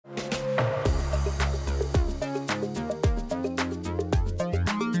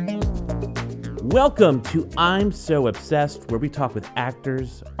Welcome to I'm So Obsessed, where we talk with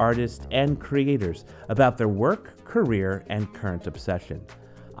actors, artists, and creators about their work, career, and current obsession.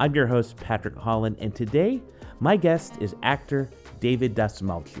 I'm your host, Patrick Holland, and today, my guest is actor David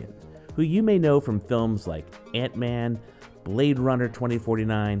Dastmalchian, who you may know from films like Ant-Man, Blade Runner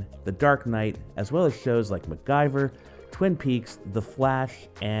 2049, The Dark Knight, as well as shows like MacGyver, Twin Peaks, The Flash,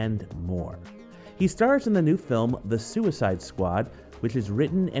 and more. He stars in the new film The Suicide Squad, which is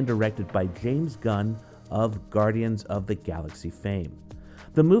written and directed by James Gunn of Guardians of the Galaxy fame.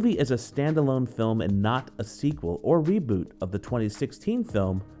 The movie is a standalone film and not a sequel or reboot of the 2016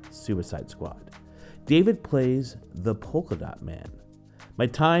 film Suicide Squad. David plays the Polka Dot Man. My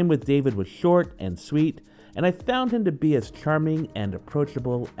time with David was short and sweet, and I found him to be as charming and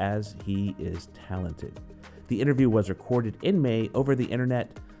approachable as he is talented. The interview was recorded in May over the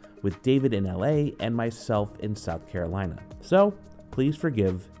internet with David in LA and myself in South Carolina. So, please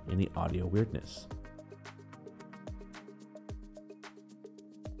forgive any audio weirdness.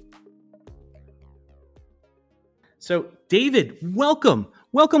 So, David, welcome.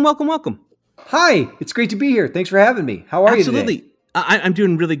 Welcome. Hi, it's great to be here. Thanks for having me. How are you today? Absolutely. I'm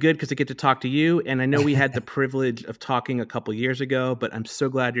doing really good because I get to talk to you, and I know we had the privilege of talking a couple years ago, but I'm so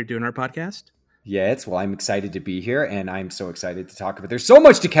glad you're doing our podcast. Yeah, I'm excited to be here, and I'm so excited to talk about it. There's so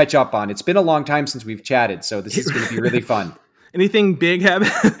much to catch up on. It's been a long time since we've chatted, so this is going to be really fun. Anything big happened?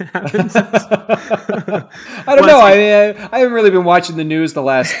 I don't know. I haven't really been watching the news the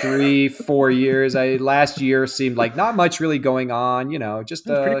last 3-4 years. Last year seemed like not much really going on. Just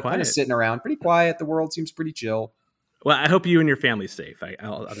kind of sitting around, pretty quiet. The world seems pretty chill. Well, I hope you and your family's safe.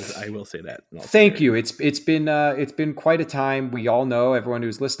 I will say that. Thank you. It's been quite a time. We all know, everyone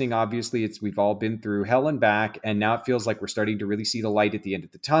who's listening, obviously, we've all been through hell and back, and now it feels like we're starting to really see the light at the end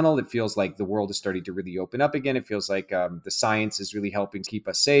of the tunnel. It feels like the world is starting to really open up again. It feels like the science is really helping keep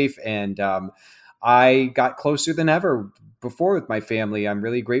us safe, and I got closer than ever before with my family. I'm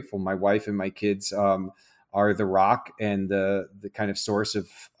really grateful. My wife and my kids are the rock and the kind of source of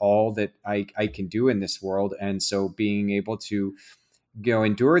all that I can do in this world. And so being able to,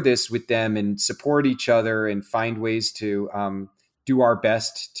 endure this with them and support each other and find ways to do our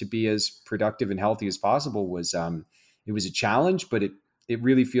best to be as productive and healthy as possible was, it was a challenge, but it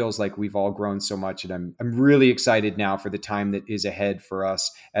really feels like we've all grown so much. And I'm really excited now for the time that is ahead for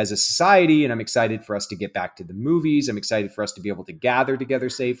us as a society. And I'm excited for us to get back to the movies. I'm excited for us to be able to gather together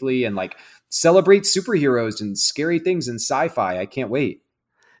safely and celebrate superheroes and scary things in sci-fi. I can't wait.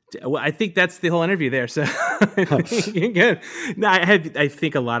 Well, I think that's the whole interview there. So good. No, I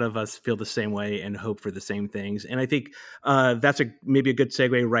think a lot of us feel the same way and hope for the same things. And I think that's maybe a good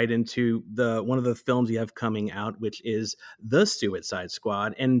segue right into one of the films you have coming out, which is The Suicide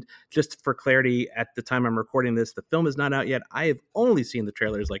Squad. And just for clarity, at the time I'm recording this, the film is not out yet. I have only seen the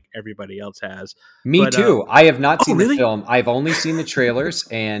trailers like everybody else has. Me too. I have not seen the film. I've only seen the trailers,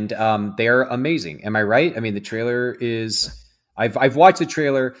 and they're amazing. Am I right? I mean, the trailer is... I've watched the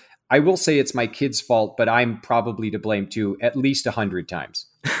trailer. I will say it's my kid's fault, but I'm probably to blame too, at least 100 times.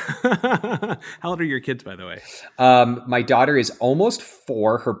 How old are your kids, by the way? My daughter is almost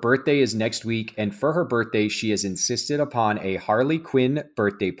 4. Her birthday is next week. And for her birthday, she has insisted upon a Harley Quinn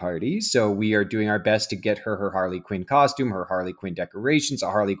birthday party. So we are doing our best to get her Harley Quinn costume, her Harley Quinn decorations, a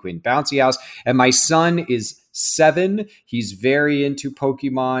Harley Quinn bouncy house. And my son is 7. He's very into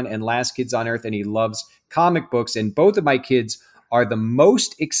Pokemon and Last Kids on Earth, and he loves comic books. And both of my kids are the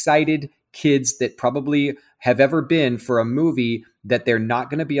most excited kids that probably have ever been for a movie that they're not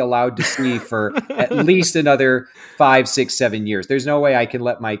going to be allowed to see for at least another 5, 6, 7 years. There's no way I can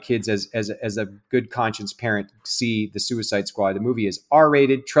let my kids, as a good conscience parent, see The Suicide Squad. The movie is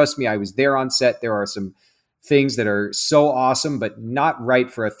R-rated. Trust me, I was there on set. There are some things that are so awesome, but not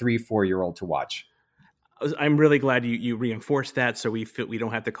right for a 3-4-year-old to watch. I'm really glad you reinforced that, so we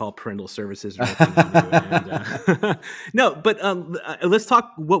don't have to call parental services. Or anything no, but let's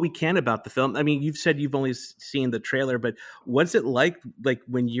talk what we can about the film. I mean, you've said you've only seen the trailer, but what's it like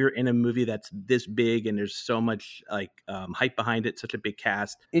when you're in a movie that's this big and there's so much hype behind it, such a big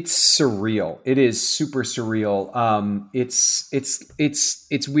cast? It's surreal. It is super surreal.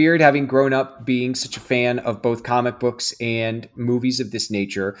 It's weird having grown up being such a fan of both comic books and movies of this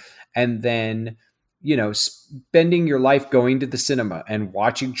nature, and then spending your life going to the cinema and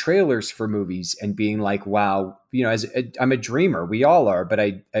watching trailers for movies and being like, wow, I'm a dreamer. We all are. But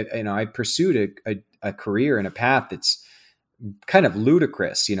I pursued a career and a path that's kind of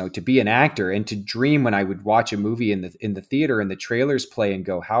ludicrous, to be an actor and to dream when I would watch a movie in the theater and the trailers play and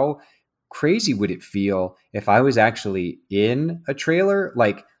go, how crazy would it feel if I was actually in a trailer?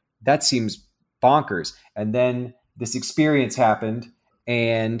 Like, that seems bonkers. And then this experience happened,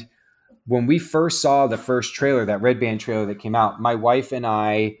 and when we first saw the first trailer, that Red Band trailer that came out, my wife and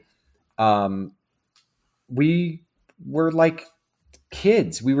I, we were like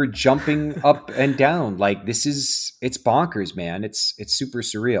kids. We were jumping up and down. Like, it's bonkers, man. It's super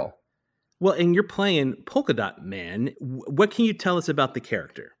surreal. Well, and you're playing Polka Dot Man. What can you tell us about the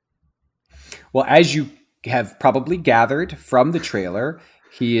character? Well, as you have probably gathered from the trailer,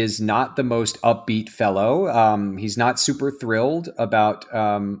 he is not the most upbeat fellow. He's not super thrilled about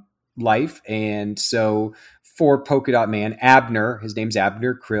life. And so for Polka Dot Man, Abner, his name's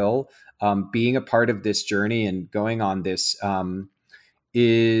Abner Krill, being a part of this journey and going on this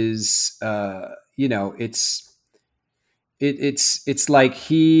is, it's like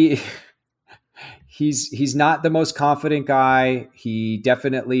he's not the most confident guy. He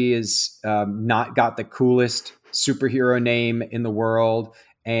definitely is not got the coolest superhero name in the world.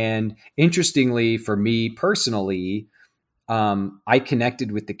 And interestingly, for me personally, I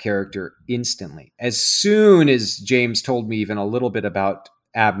connected with the character instantly. As soon as James told me even a little bit about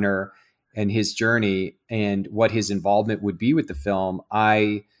Abner and his journey and what his involvement would be with the film,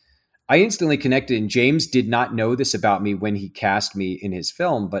 I instantly connected. And James did not know this about me when he cast me in his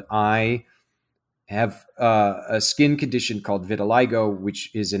film, but I have a skin condition called vitiligo,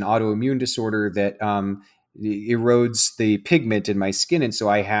 which is an autoimmune disorder that erodes the pigment in my skin. And so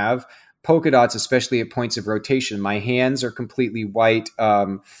I have polka dots, especially at points of rotation. My hands are completely white.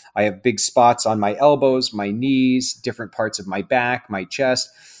 I have big spots on my elbows, my knees, different parts of my back, my chest.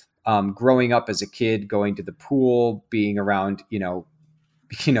 Growing up as a kid, going to the pool, being around, your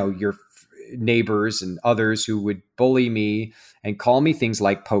neighbors and others who would bully me and call me things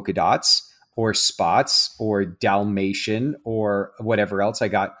like polka dots or spots or Dalmatian or whatever else I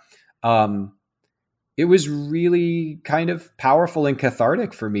got. It was really kind of powerful and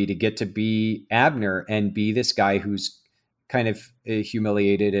cathartic for me to get to be Abner and be this guy who's kind of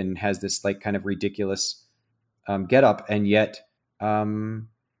humiliated and has this like kind of ridiculous get up, and yet to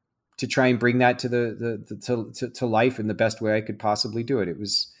try and bring that to life in the best way I could possibly do it. It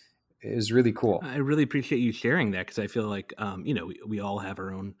was really cool. I really appreciate you sharing that, because I feel like, we all have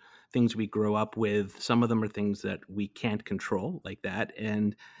our own things we grow up with. Some of them are things that we can't control, like that,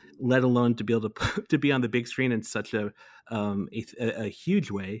 and let alone to be able to be on the big screen in such a huge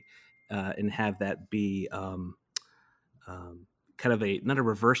way, and have that be kind of not a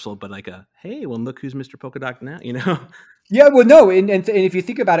reversal, but like a, hey, well, look who's Mr. Polka Dot now, Yeah, well, no, and if you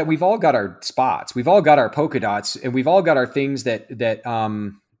think about it, we've all got our spots, we've all got our polka dots, and we've all got our things that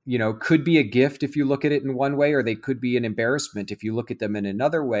could be a gift if you look at it in one way, or they could be an embarrassment if you look at them in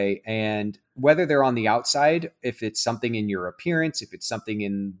another way. And whether they're on the outside, if it's something in your appearance, if it's something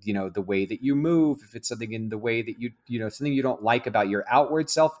in, the way that you move, if it's something in the way that something you don't like about your outward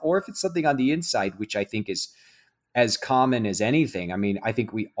self, or if it's something on the inside, which I think is as common as anything. I mean, I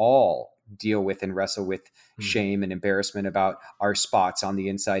think we all deal with and wrestle with shame and embarrassment about our spots on the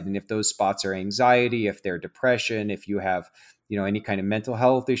inside. And if those spots are anxiety, if they're depression, if you have, any kind of mental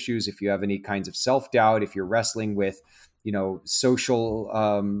health issues, if you have any kinds of self-doubt, if you're wrestling with, social,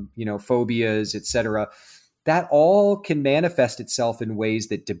 phobias, etc., that all can manifest itself in ways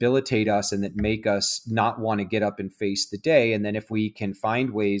that debilitate us and that make us not want to get up and face the day. And then if we can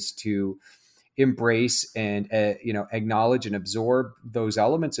find ways to embrace and, acknowledge and absorb those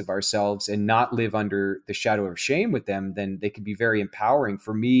elements of ourselves and not live under the shadow of shame with them, then they can be very empowering.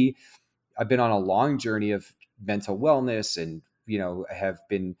 For me, I've been on a long journey of mental wellness and, have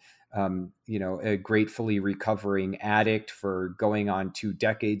been, a gratefully recovering addict for going on 2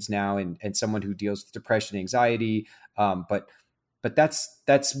 decades now, and someone who deals with depression, anxiety. But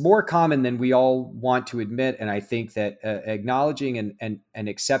that's more common than we all want to admit. And I think that acknowledging and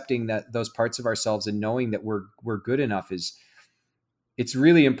accepting that those parts of ourselves and knowing that we're good enough it's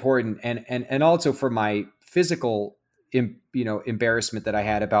really important. And also for my physical, embarrassment that I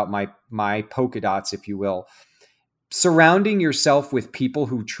had about my polka dots, if you will, surrounding yourself with people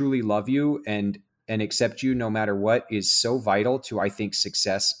who truly love you and accept you no matter what is so vital to, I think,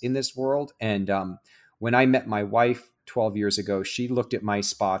 success in this world. And when I met my wife 12 years ago, she looked at my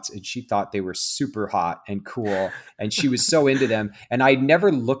spots and she thought they were super hot and cool. And she was so into them. And I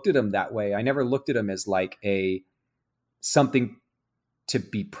never looked at them that way. I never looked at them as like something to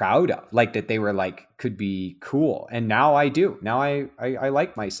be proud of, like that they were like, could be cool. And now I do. Now I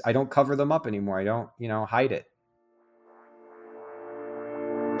like I don't cover them up anymore. I don't, hide it.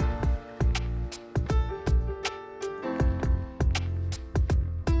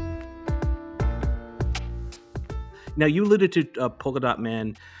 Now, you alluded to Polka Dot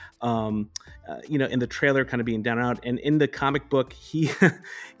Man, in the trailer kind of being down and out, and in the comic book, he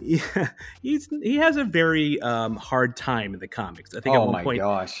he has a very hard time in the comics. I think at one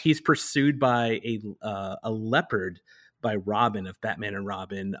point he's pursued by a leopard by Robin of Batman and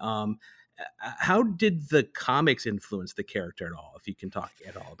Robin. How did the comics influence the character at all? If you can talk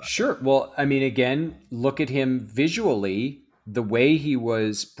at all about Sure. That. Well, I mean, again, look at him visually. The way he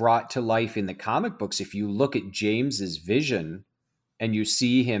was brought to life in the comic books, if you look at James's vision and you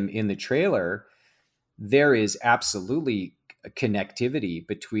see him in the trailer, there is absolutely a connectivity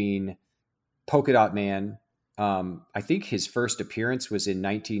between Polka Dot Man. I think his first appearance was in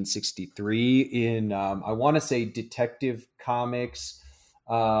 1963 in, I want to say, Detective Comics.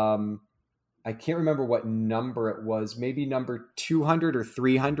 I can't remember what number it was, maybe number 200 or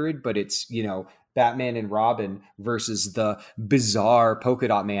 300, but it's, Batman and Robin versus the bizarre Polka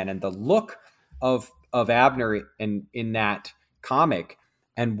Dot Man, and the look of Abner in that comic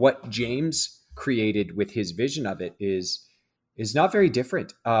and what James created with his vision of it is not very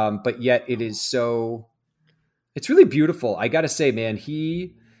different. But yet it's really beautiful. I got to say, man,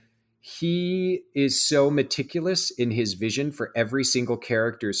 he is so meticulous in his vision for every single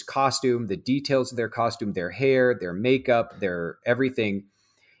character's costume, the details of their costume, their hair, their makeup, their everything.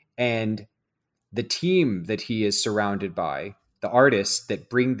 And the team that he is surrounded by, the artists that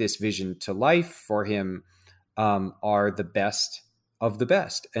bring this vision to life for him, are the best of the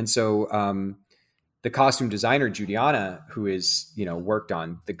best. And so the costume designer, Juliana, who is, worked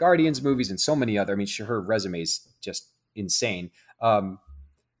on the Guardians movies and so many other, her resume is just insane. I'll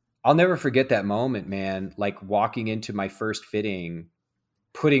never forget that moment, man, like walking into my first fitting,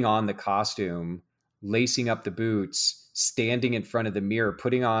 putting on the costume, lacing up the boots, standing in front of the mirror,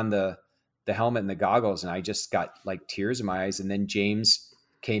 putting on the helmet and the goggles. And I just got like tears in my eyes. And then James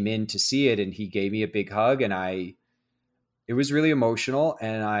came in to see it and he gave me a big hug, and it was really emotional,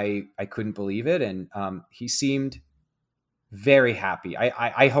 and I couldn't believe it. And he seemed very happy.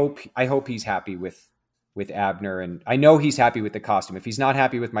 I hope he's happy with Abner, and I know he's happy with the costume. If he's not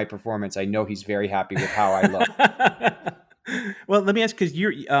happy with my performance, I know he's very happy with how I look. Well, let me ask, because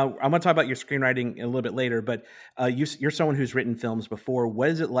I'm going to talk about your screenwriting a little bit later, but you're someone who's written films before. What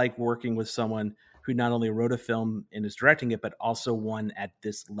is it like working with someone who not only wrote a film and is directing it, but also one at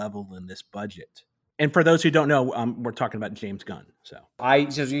this level and this budget? And for those who don't know, we're talking about James Gunn.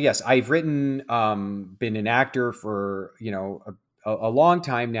 Yes, I've written, been an actor for, a long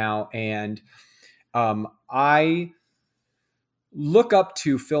time now. And I look up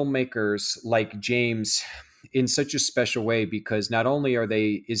to filmmakers like James in such a special way, because not only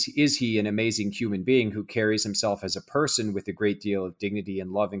is he an amazing human being who carries himself as a person with a great deal of dignity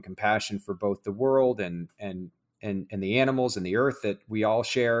and love and compassion for both the world and the animals and the earth that we all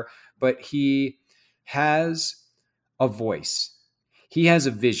share, but he has a voice. He has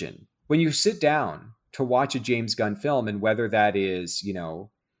a vision. When you sit down to watch a James Gunn film, and whether that is,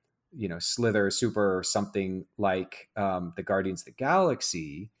 Slither, Super, or something like the Guardians of the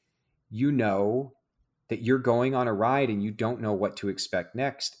Galaxy, that you're going on a ride and you don't know what to expect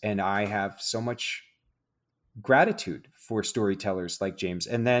next. And I have so much gratitude for storytellers like James.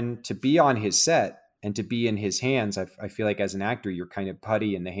 And then to be on his set and to be in his hands, I feel like as an actor, you're kind of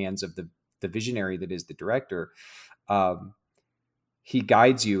putty in the hands of the visionary that is the director. He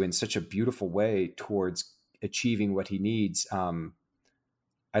guides you in such a beautiful way towards achieving what he needs.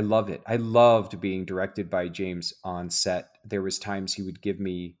 I love it. I loved being directed by James on set. There was times he would give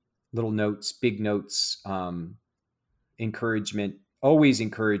me little notes, big notes, encouragement, always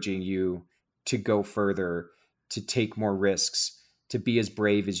encouraging you to go further, to take more risks, to be as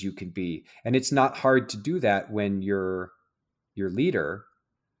brave as you can be. And it's not hard to do that when your leader,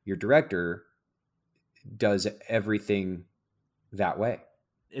 your director, does everything that way.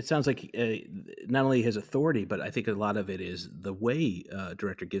 It sounds like not only his authority, but I think a lot of it is the way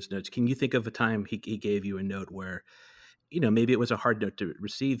director gives notes. Can you think of a time he gave you a note where, maybe it was a hard note to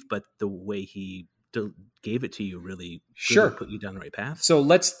receive, but the way he gave it to you really put you down the right path? So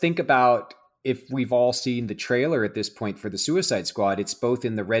let's think about, if we've all seen the trailer at this point for the Suicide Squad. It's both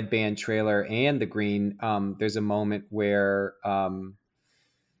in the red band trailer and the green. There's a moment where,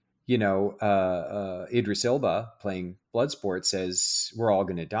 Idris Elba playing Bloodsport says, "We're all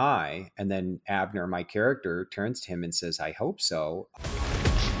going to die." And then Abner, my character, turns to him and says, "I hope so."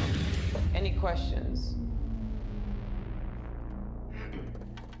 Any questions?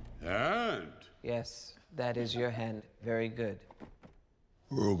 Hand? Yes, that is your hand. Very good.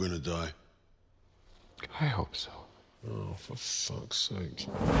 We're all gonna die. I hope so. Oh, for fuck's sake.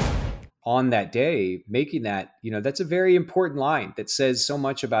 On that day, making that, that's a very important line that says so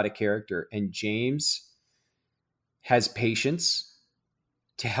much about a character. And James has patience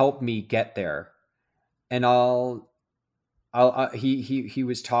to help me get there. And he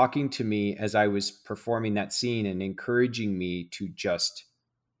was talking to me as I was performing that scene and encouraging me to just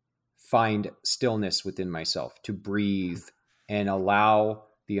find stillness within myself, to breathe and allow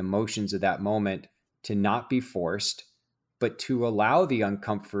the emotions of that moment to not be forced, but to allow the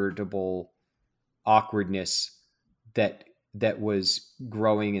uncomfortable awkwardness that was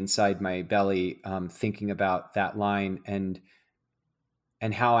growing inside my belly, thinking about that line and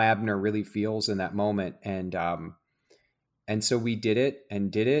how Abner really feels in that moment. And so we did it,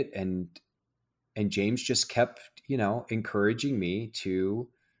 and James just kept, encouraging me to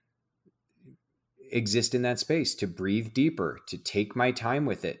exist in that space, to breathe deeper, to take my time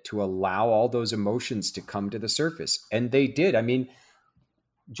with it, to allow all those emotions to come to the surface. And they did. I mean,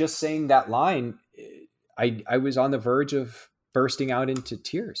 just saying that line, I was on the verge of bursting out into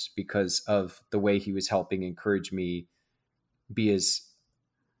tears because of the way he was helping encourage me be as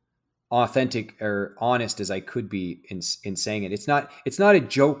authentic or honest as I could be in saying it. It's not a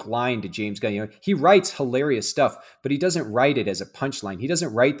joke line to James Gunn. He writes hilarious stuff, but he doesn't write it as a punchline. He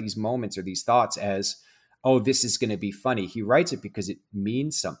doesn't write these moments or these thoughts as, oh, this is going to be funny. He writes it because it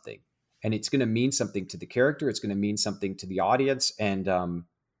means something, and it's going to mean something to the character. It's going to mean something to the audience. And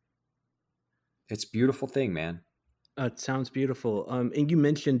it's a beautiful thing, man. It sounds beautiful. And you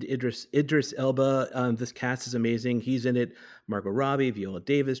mentioned Idris Elba. This cast is amazing. He's in it. Margot Robbie, Viola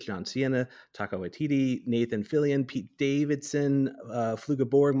Davis, John Cena, Taika Waititi, Nathan Fillion, Pete Davidson, Fluga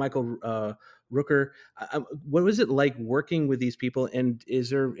Borg, Michael Rooker. What was it like working with these people? And is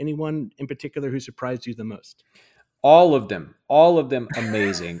there anyone in particular who surprised you the most? All of them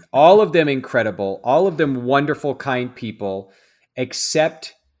amazing. All of them incredible. All of them wonderful, kind people,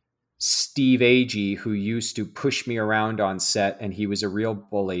 except Steve Agee, who used to push me around on set, and he was a real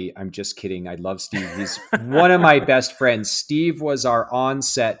bully. I'm just kidding. I love Steve. He's one of my best friends. Steve was our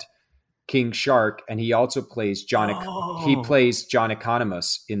on-set King Shark, and he also plays He plays John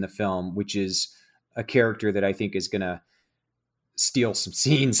Economos in the film, which is a character that I think is going to steal some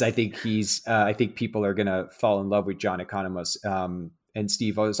scenes. I think I think people are going to fall in love with John Economos. And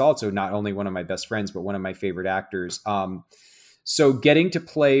Steve was also not only one of my best friends, but one of my favorite actors. So getting to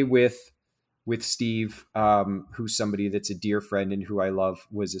play with Steve, who's somebody that's a dear friend and who I love,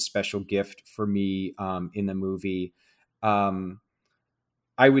 was a special gift for me in the movie.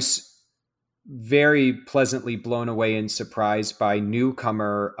 I was very pleasantly blown away and surprised by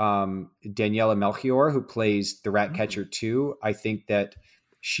newcomer Daniela Melchior, who plays the Ratcatcher 2. I think that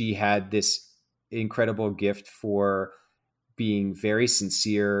she had this incredible gift for being very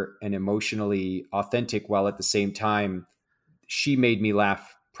sincere and emotionally authentic, while at the same time she made me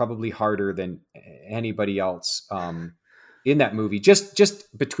laugh probably harder than anybody else in that movie.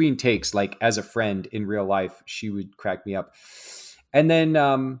 Just between takes, like as a friend in real life, she would crack me up. And then,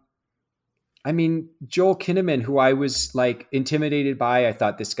 Joel Kinnaman, who I was like intimidated by. I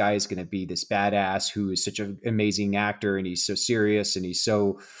thought this guy is going to be this badass who is such an amazing actor, and he's so serious and he's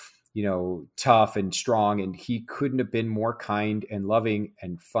so, tough and strong. And he couldn't have been more kind and loving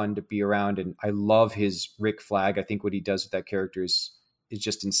and fun to be around. And I love his Rick Flag. I think what he does with that character is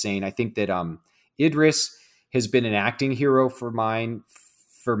just insane. I think that Idris has been an acting hero for mine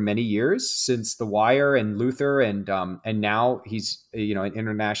for many years, since The Wire and Luther, and now he's an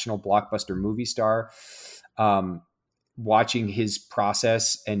international blockbuster movie star. Watching his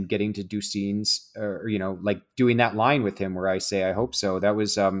process and getting to do scenes, like doing that line with him where I say, I hope so. That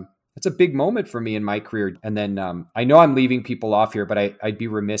was that's a big moment for me in my career. And then I know I'm leaving people off here, but I'd be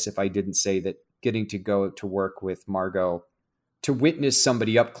remiss if I didn't say that getting to go to work with Margot, to witness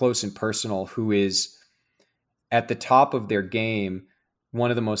somebody up close and personal who is at the top of their game, one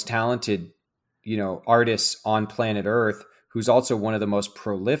of the most talented, artists on planet Earth, who's also one of the most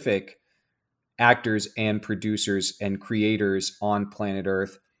prolific actors and producers and creators on planet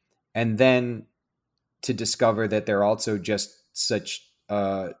Earth. And then to discover that they're also just such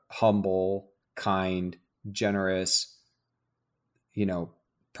a humble, kind, generous,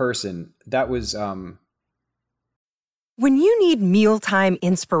 person. That was, When you need mealtime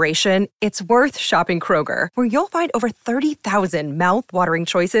inspiration, it's worth shopping Kroger, where you'll find over 30,000 mouth-watering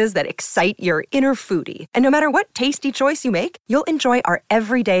choices that excite your inner foodie. And no matter what tasty choice you make, you'll enjoy our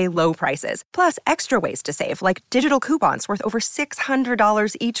everyday low prices, plus extra ways to save, like digital coupons worth over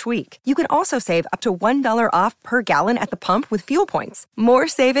 $600 each week. You can also save up to $1 off per gallon at the pump with fuel points. More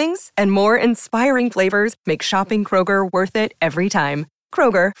savings and more inspiring flavors make shopping Kroger worth it every time.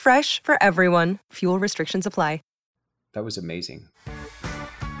 Kroger, fresh for everyone. Fuel restrictions apply. That was amazing.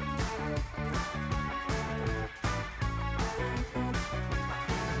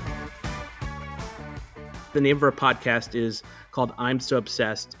 The name of our podcast is called I'm So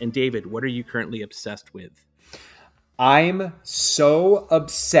Obsessed. And David, what are you currently obsessed with? I'm so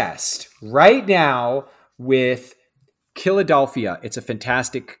obsessed right now with Philadelphia. It's a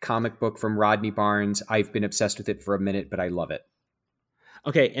fantastic comic book from Rodney Barnes. I've been obsessed with it for a minute, but I love it.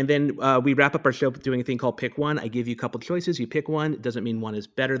 Okay, and then we wrap up our show doing a thing called Pick One. I give you a couple choices. You pick one. It doesn't mean one is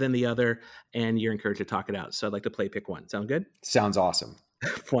better than the other, and you're encouraged to talk it out. So I'd like to play Pick One. Sound good? Sounds awesome.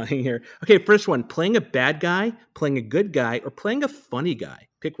 Playing here. Okay, first one. Playing a bad guy, playing a good guy, or playing a funny guy.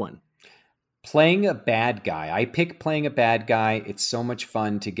 Pick one. Playing a bad guy. I pick playing a bad guy. It's so much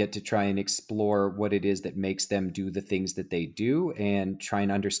fun to get to try and explore what it is that makes them do the things that they do and try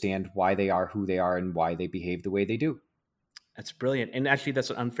and understand why they are who they are and why they behave the way they do. That's brilliant. And actually, that's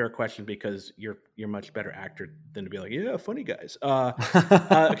an unfair question because you're a much better actor than to be like, yeah, funny guys.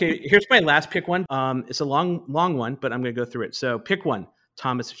 Okay, here's my last pick one. It's a long one, but I'm going to go through it. So pick one.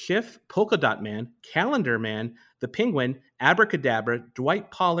 Thomas Schiff, Polka Dot Man, Calendar Man, The Penguin, Abracadabra,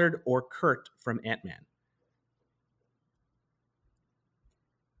 Dwight Pollard, or Kurt from Ant-Man?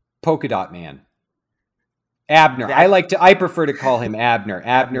 Polka Dot Man. Abner. I prefer to call him Abner.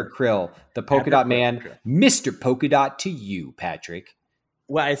 Abner Krill, the Polka Dot Man. Mr. Polka Dot to you, Patrick.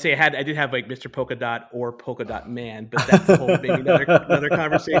 Well, I did have like Mr. Polka Dot or Polka Dot Man, but that's a whole maybe another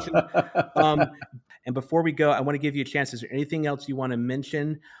conversation. And before we go, I want to give you a chance. Is there anything else you want to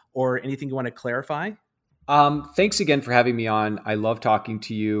mention or anything you want to clarify? Thanks again for having me on. I love talking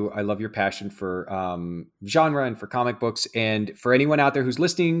to you. I love your passion for genre and for comic books. And for anyone out there who's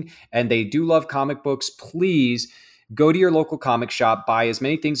listening and they do love comic books, please go to your local comic shop, buy as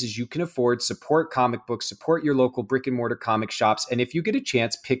many things as you can afford, support comic books, support your local brick and mortar comic shops. And if you get a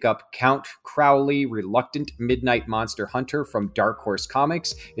chance, pick up Count Crowley, Reluctant Midnight Monster Hunter from Dark Horse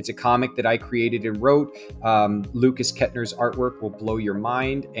Comics. It's a comic that I created and wrote. Lucas Kettner's artwork will blow your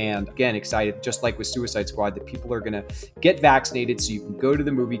mind. And again, excited, just like with Suicide Squad, that people are going to get vaccinated so you can go to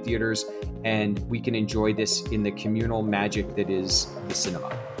the movie theaters and we can enjoy this in the communal magic that is the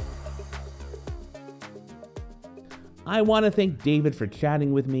cinema. I want to thank David for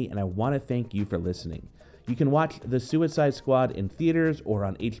chatting with me, and I want to thank you for listening. You can watch The Suicide Squad in theaters or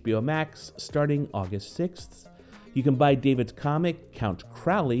on HBO Max starting August 6th. You can buy David's comic, Count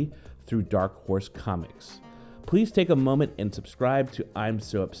Crowley, through Dark Horse Comics. Please take a moment and subscribe to I'm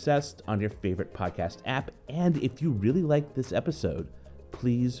So Obsessed on your favorite podcast app, and if you really like this episode,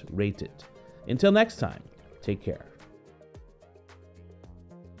 please rate it. Until next time, take care.